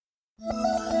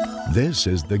This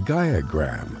is the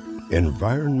GaiaGram,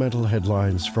 environmental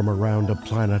headlines from around a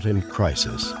planet in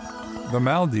crisis. The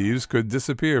Maldives could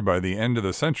disappear by the end of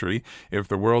the century if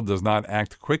the world does not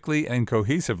act quickly and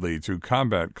cohesively to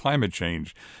combat climate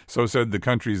change, so said the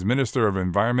country's Minister of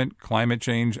Environment, Climate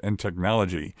Change, and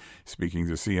Technology. Speaking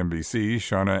to CNBC,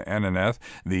 Shona Ananath,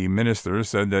 the minister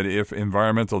said that if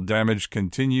environmental damage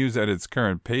continues at its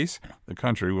current pace, the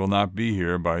country will not be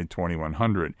here by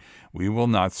 2100. We will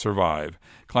not survive.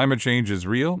 Climate change is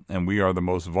real, and we are the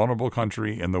most vulnerable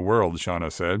country in the world, Shona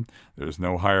said. There's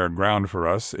no higher ground for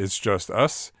us. It's just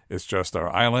us. It's just our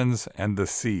islands and the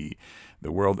sea.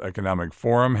 The World Economic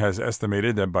Forum has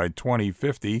estimated that by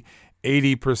 2050,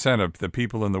 80% of the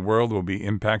people in the world will be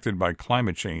impacted by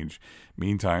climate change.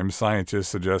 Meantime, scientists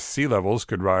suggest sea levels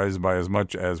could rise by as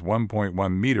much as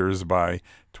 1.1 meters by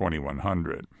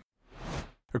 2100.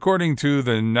 According to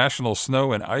the National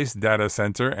Snow and Ice Data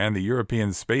Center and the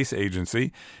European Space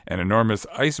Agency, an enormous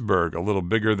iceberg a little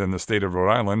bigger than the state of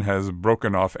Rhode Island has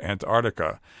broken off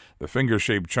Antarctica. The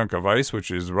finger-shaped chunk of ice, which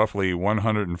is roughly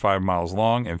 105 miles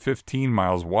long and 15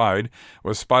 miles wide,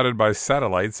 was spotted by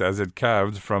satellites as it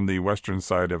calved from the western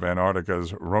side of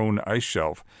Antarctica's Rhone ice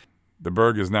shelf. The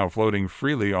berg is now floating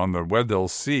freely on the Weddell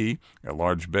Sea, a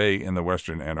large bay in the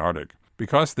western Antarctic.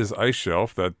 Because this ice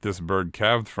shelf that this berg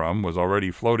calved from was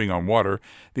already floating on water,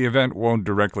 the event won't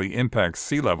directly impact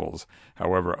sea levels.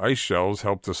 However, ice shelves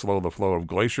help to slow the flow of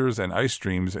glaciers and ice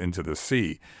streams into the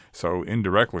sea. So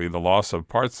indirectly, the loss of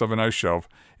parts of an ice shelf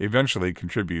eventually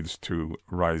contributes to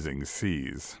rising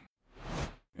seas.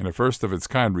 In a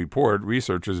first-of-its-kind report,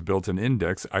 researchers built an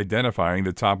index identifying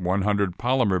the top 100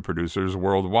 polymer producers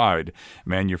worldwide,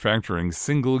 manufacturing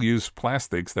single-use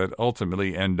plastics that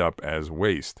ultimately end up as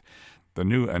waste. The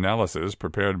new analysis,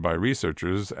 prepared by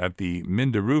researchers at the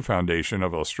Minderoo Foundation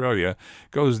of Australia,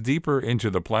 goes deeper into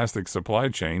the plastic supply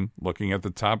chain, looking at the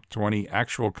top 20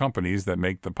 actual companies that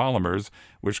make the polymers,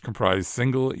 which comprise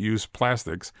single-use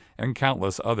plastics and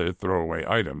countless other throwaway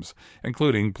items,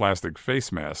 including plastic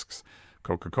face masks.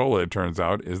 Coca-Cola, it turns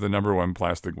out, is the number one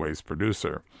plastic waste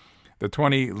producer. The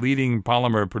 20 leading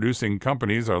polymer-producing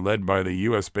companies are led by the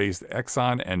U.S.-based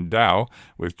Exxon and Dow,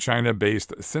 with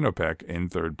China-based Sinopec in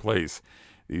third place.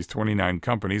 These 29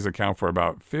 companies account for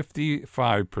about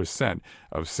 55%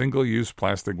 of single-use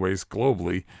plastic waste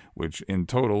globally, which in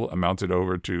total amounted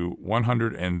over to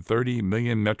 130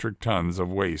 million metric tons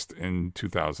of waste in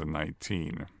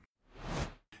 2019.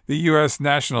 The U.S.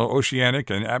 National Oceanic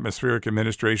and Atmospheric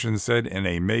Administration said in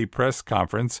a May press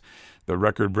conference, the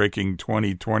record-breaking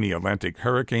 2020 Atlantic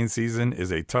hurricane season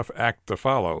is a tough act to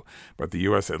follow, but the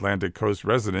U.S. Atlantic coast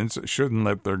residents shouldn't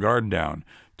let their guard down.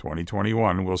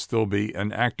 2021 will still be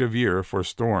an active year for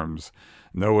storms.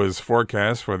 NOAA's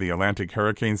forecast for the Atlantic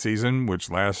hurricane season, which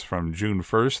lasts from June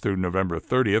 1st through November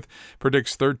 30th,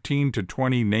 predicts 13 to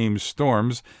 20 named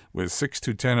storms, with 6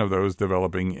 to 10 of those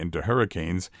developing into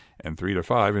hurricanes and 3 to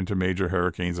 5 into major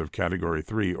hurricanes of Category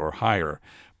 3 or higher.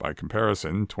 By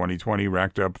comparison, 2020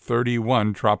 racked up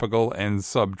 31 tropical and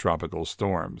subtropical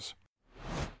storms.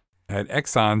 At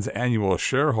Exxon's annual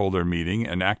shareholder meeting,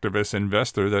 an activist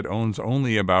investor that owns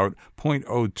only about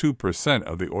 0.02%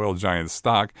 of the oil giant's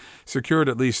stock secured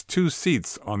at least 2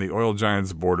 seats on the oil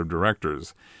giant's board of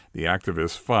directors. The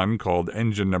activist fund, called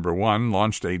Engine Number 1,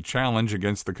 launched a challenge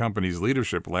against the company's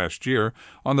leadership last year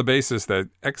on the basis that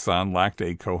Exxon lacked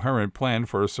a coherent plan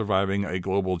for surviving a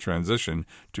global transition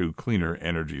to cleaner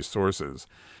energy sources.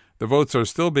 The votes are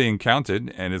still being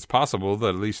counted, and it's possible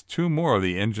that at least 2 more of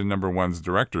the Engine Number 1's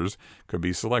directors could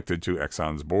be selected to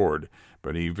Exxon's board.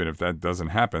 But even if that doesn't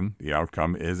happen, the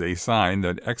outcome is a sign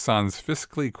that Exxon's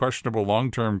fiscally questionable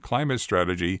long-term climate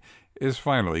strategy is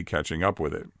finally catching up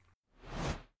with it.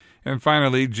 And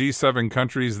finally, G7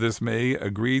 countries this May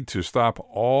agreed to stop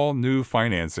all new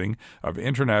financing of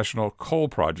international coal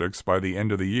projects by the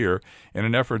end of the year in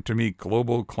an effort to meet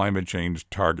global climate change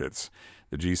targets.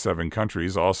 The G7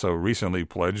 countries also recently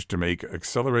pledged to make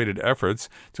accelerated efforts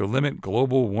to limit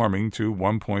global warming to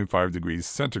 1.5 degrees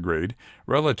centigrade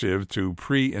relative to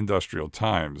pre-industrial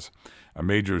times, a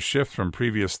major shift from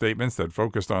previous statements that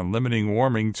focused on limiting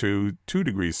warming to 2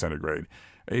 degrees centigrade,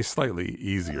 a slightly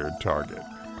easier target.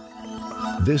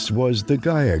 This was the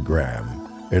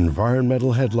GaiaGram,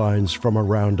 environmental headlines from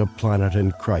around a planet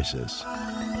in crisis.